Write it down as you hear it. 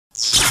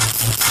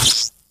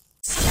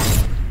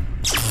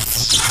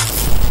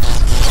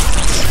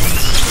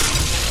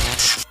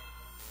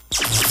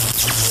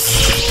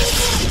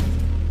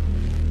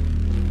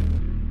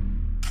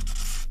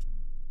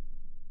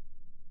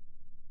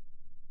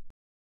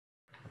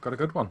got a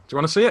good one. Do you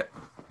want to see it?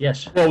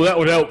 Yes. Well, that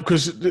would help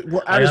because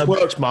how this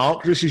works,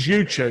 Mark, this is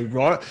YouTube,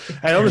 right?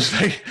 And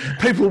honestly,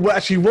 people will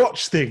actually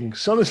watch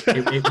things. Honestly.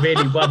 It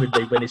really worried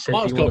me when he said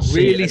Mark's he got wants to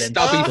really see it and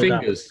then stubby stood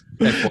up. fingers.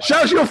 Show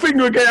us your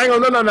finger again. Hang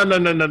on.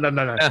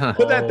 No.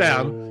 Put that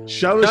down.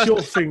 Show us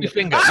your finger.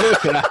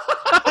 Look at that.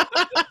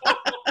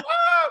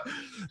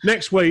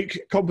 Next week,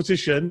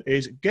 competition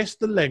is guess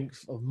the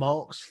length of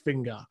Mark's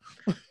finger.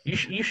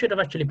 You should have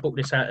actually put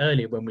this out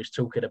earlier when we was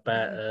talking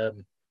about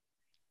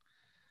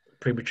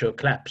premature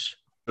collapse.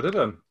 But I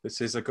don't.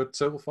 This is a good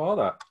tool for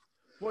that.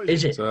 What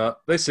is it? So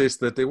this is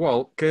the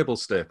DeWalt cable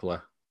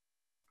stapler.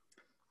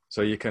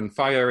 So you can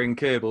fire in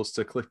cables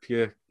to clip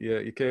your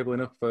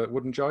cabling up for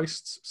wooden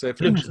joists.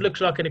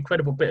 Looks like an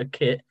incredible bit of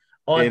kit.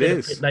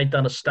 They've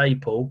done a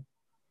staple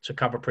to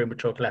cover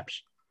premature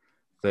collapse.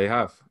 They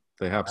have.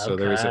 Okay. So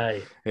there is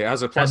it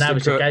has a plastic. And now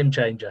it's a game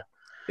changer.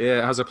 Yeah,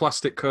 it has a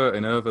plastic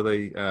coating over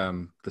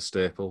the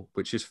staple,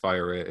 which is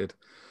fire rated,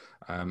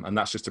 and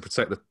that's just to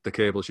protect the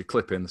cables you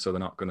clip in, so they're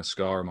not going to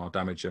scar them or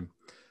damage them.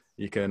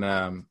 You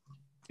can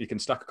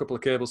stack a couple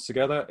of cables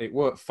together. It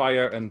won't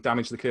fire and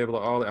damage the cable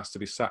at all. It has to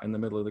be sat in the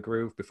middle of the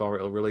groove before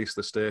it'll release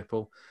the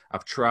staple.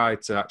 I've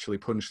tried to actually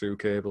punch through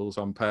cables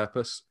on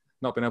purpose.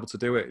 Not been able to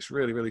do it. It's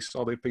really, really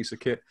solid piece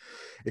of kit.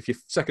 If you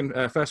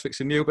first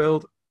fix a new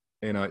build,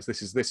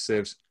 this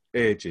saves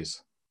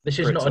ages. This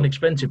is not an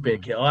expensive bit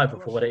of kit either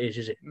for what it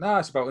is it? No,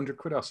 it's about 100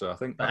 quid or so, I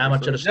think. But how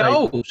much are the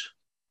staples?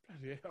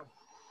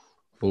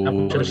 No. How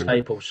much are the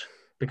staples?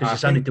 Because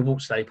it's only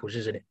DeWalt staples,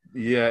 isn't it?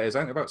 Yeah, it's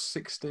only about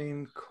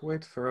 16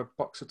 quid for a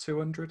box of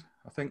 200.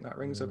 I think that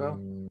rings a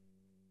bell.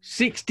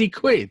 60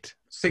 quid?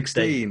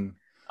 16.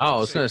 Oh, I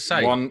was going to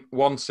say.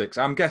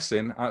 116. I'm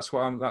guessing that's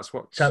what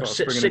So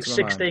sort of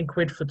 16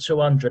 quid for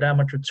 200. How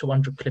much would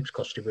 200 clips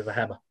cost you with a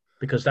hammer?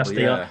 Because that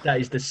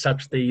is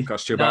the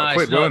cost you about a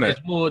quid, won't it?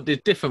 There's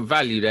different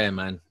value there,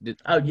 man.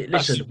 Oh, yeah,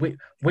 listen,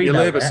 we your know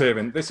labour that.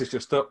 saving. This is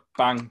just up,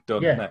 bang,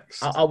 done. Yeah,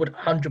 next. I would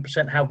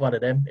 100% have one of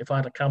them. If I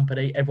had a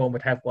company, everyone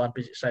would have one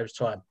because it saves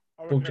time.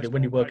 Fortunately,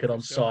 when you're working on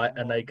site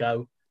and they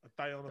go a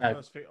day on the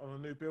first fit on a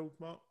new build,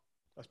 Mark,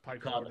 that's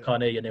paid for.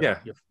 Can't hear you, Neil. Yeah.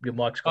 Your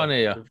mic's gone. Can't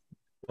hear you.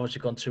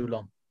 Obviously gone too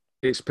long.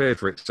 It's paid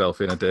for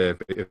itself in a day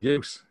of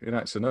use.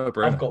 It's a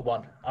no-brainer.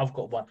 I've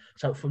got one.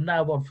 So from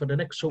now on, for the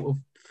next sort of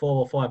 4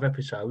 or 5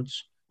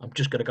 episodes, I'm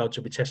just going to go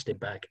to my testing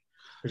bag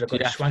because I've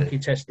got a swanky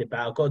testing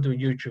bag. I've got to do a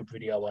YouTube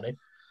video on it.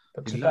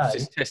 But He loves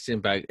his testing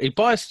bag. He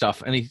buys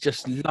stuff and he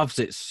just loves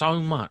it so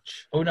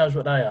much. Who knows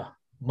what they are?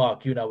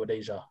 Mark, you know what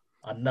these are.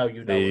 I know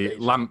you know what these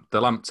are. The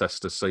lamp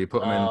testers. So you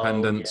put them in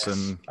pendants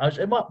and.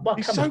 It might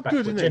come so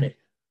backwards, good, isn't it?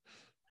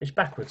 It's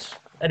backwards.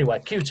 Anyway,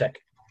 Q-Tech.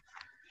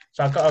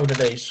 So I've got hold of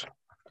these.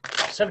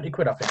 70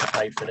 quid I think I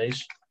paid for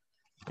these.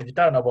 If you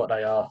don't know what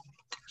they are,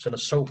 it's an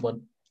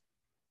assortment.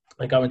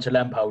 They go into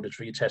lamp holders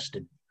for your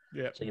testing.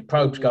 Yeah. So your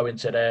probes go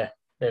into there.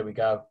 There we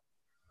go.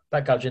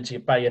 That goes into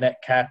your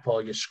bayonet cap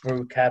or your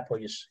screw cap, or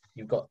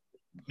you've got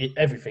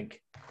everything.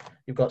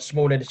 You've got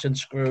small Edison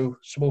screw,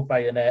 small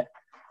bayonet,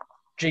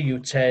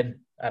 GU10,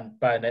 and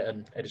bayonet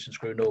and Edison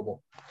screw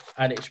normal.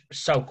 And it's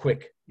so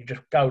quick. You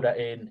just go that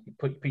in, you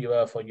put your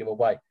earth on, you're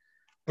away.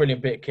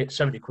 Brilliant bit of kit,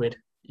 70 quid.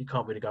 You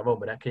can't really go wrong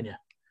with that, can you?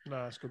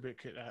 No, it's a good bit of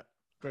kit, that.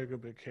 Very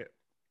good bit of kit.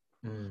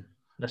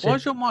 Why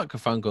has your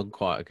microphone gone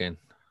quiet again?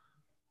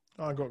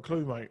 I ain't got a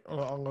clue, mate.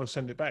 I'm going to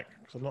send it back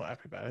because I'm not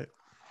happy about it.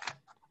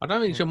 I don't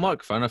think it's your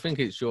microphone. I think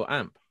it's your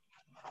amp.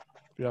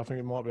 Yeah, I think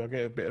it might be. I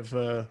get a bit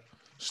of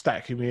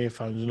static in my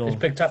earphones and all. It's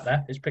picked up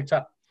now. It's picked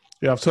up.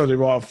 Yeah, I've turned it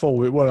right up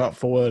full. It weren't up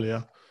full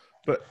earlier,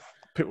 but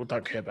people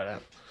don't care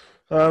about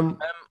that.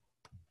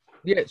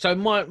 Yeah, so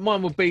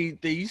mine would be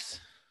these.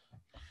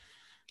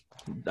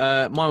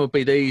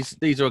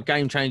 These are a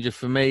game changer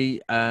for me.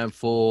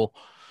 For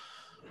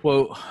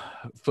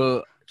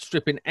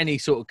stripping any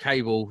sort of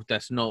cable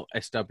that's not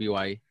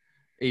SWA,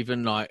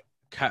 even like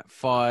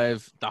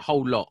Cat5, the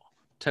whole lot,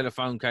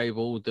 telephone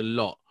cable, the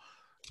lot,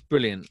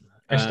 brilliant.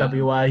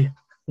 SWA.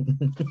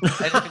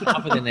 Anything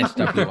other than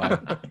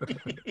SWA.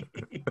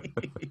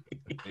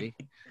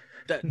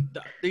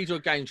 These are a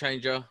game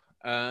changer.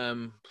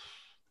 I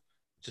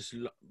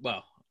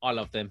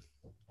love them.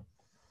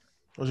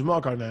 Where's your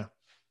Marco now?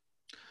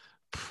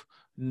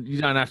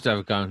 You don't have to have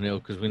a go, Neil,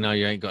 because we know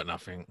you ain't got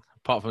nothing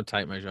apart from a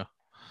tape measure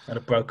and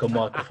a broken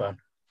microphone.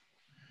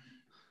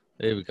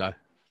 There we go.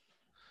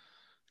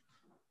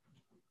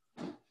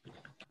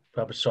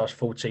 Probably size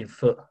 14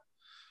 foot.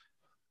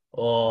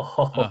 Where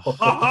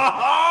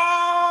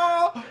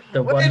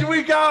did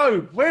we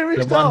go? Where did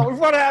we start? We've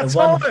run out of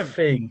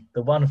time.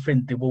 The one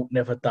thing DeWalt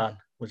never done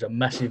was a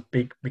massive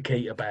big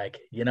Makita bag.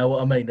 You know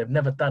what I mean? They've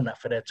never done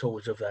that for their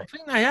tools, have they? I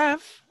think they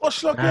have. What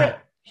should I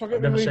get?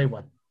 I've never seen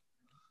one.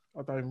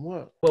 I don't even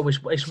work. Well,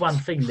 it's one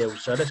thing, Neil,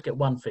 so let's get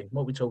one thing.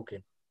 What are we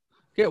talking?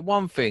 Get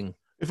one thing.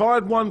 If I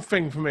had one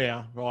thing from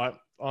here, right,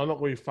 I'm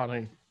not really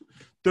funny.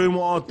 Doing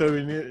what I do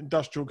in the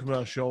industrial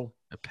commercial.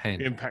 A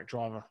pen. Impact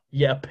driver.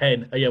 Yeah, a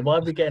pen. Oh, yeah, why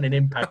are we getting an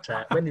impact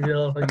out? When did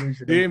you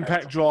use the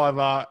impact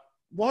driver?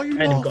 Why are you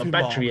laughing, laughing, got a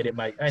battery in it,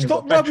 mate.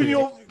 Stop rubbing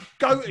your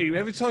goatee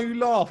every time you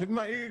laugh. It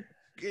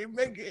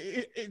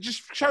it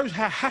just shows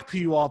how happy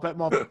you are about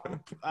my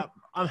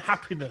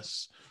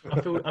unhappiness. I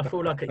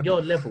feel like at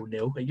your level,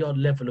 Neil, at your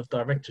level of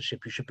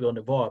directorship, you should be on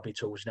the Warby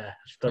tools now.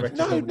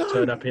 Directors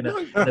turn up in a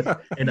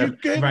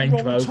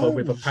Range Rover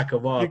with a pack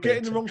of Warby. You're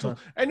getting the wrong tools.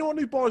 Anyone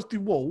who buys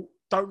DeWalt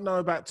don't know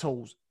about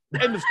tools.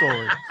 End of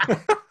story.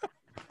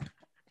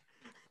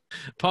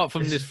 Apart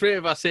from there's 3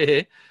 of us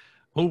here,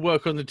 who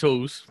work on the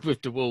tools with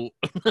DeWalt.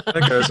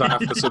 There goes half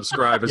the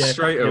subscribers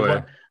straight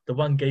away. The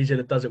one geezer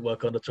that doesn't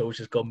work on the tools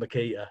is gone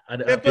Makita.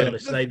 And I'll be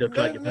honest, they look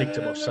like you picked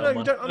them off someone.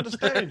 You don't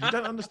understand. You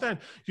don't understand.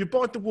 You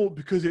buy DeWalt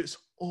because it's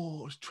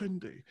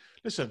trendy.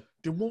 Listen,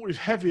 DeWalt is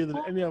heavier than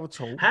any other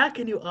tool. How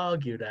can you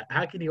argue that?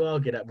 How can you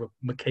argue that with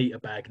Makita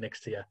bag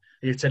next to you?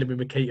 You're telling me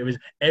Makita is...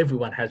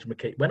 Everyone has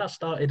Makita. When I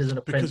started as an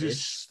apprentice... Because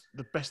it's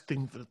the best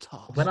thing for the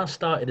task. When I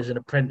started as an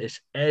apprentice,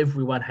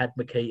 everyone had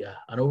Makita.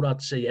 And all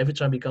I'd see, every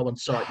time you go on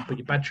site, you put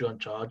your battery on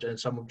charge and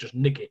someone would just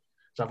nick it.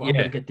 So I'm going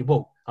to get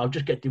DeWalt. I'll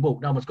just get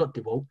DeWalt. No one's got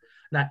DeWalt.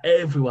 Now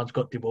everyone's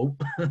got DeWalt.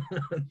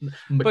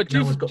 But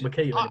no one's got Makita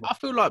anymore. I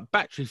feel like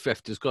battery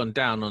theft has gone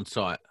down on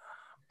site.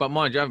 But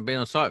mind you, haven't been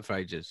on site for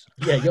ages.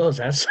 Yeah, yours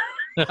has.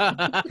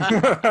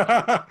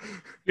 Yeah,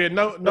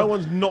 no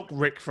one's knocked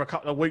Rick for a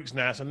couple of weeks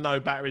now, so no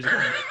batteries.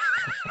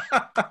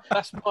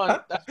 That's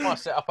my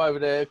setup over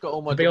there. Got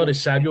all my. To be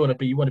honest, Sam, you want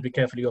to be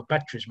careful of your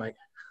batteries, mate.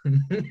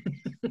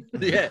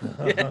 Yeah.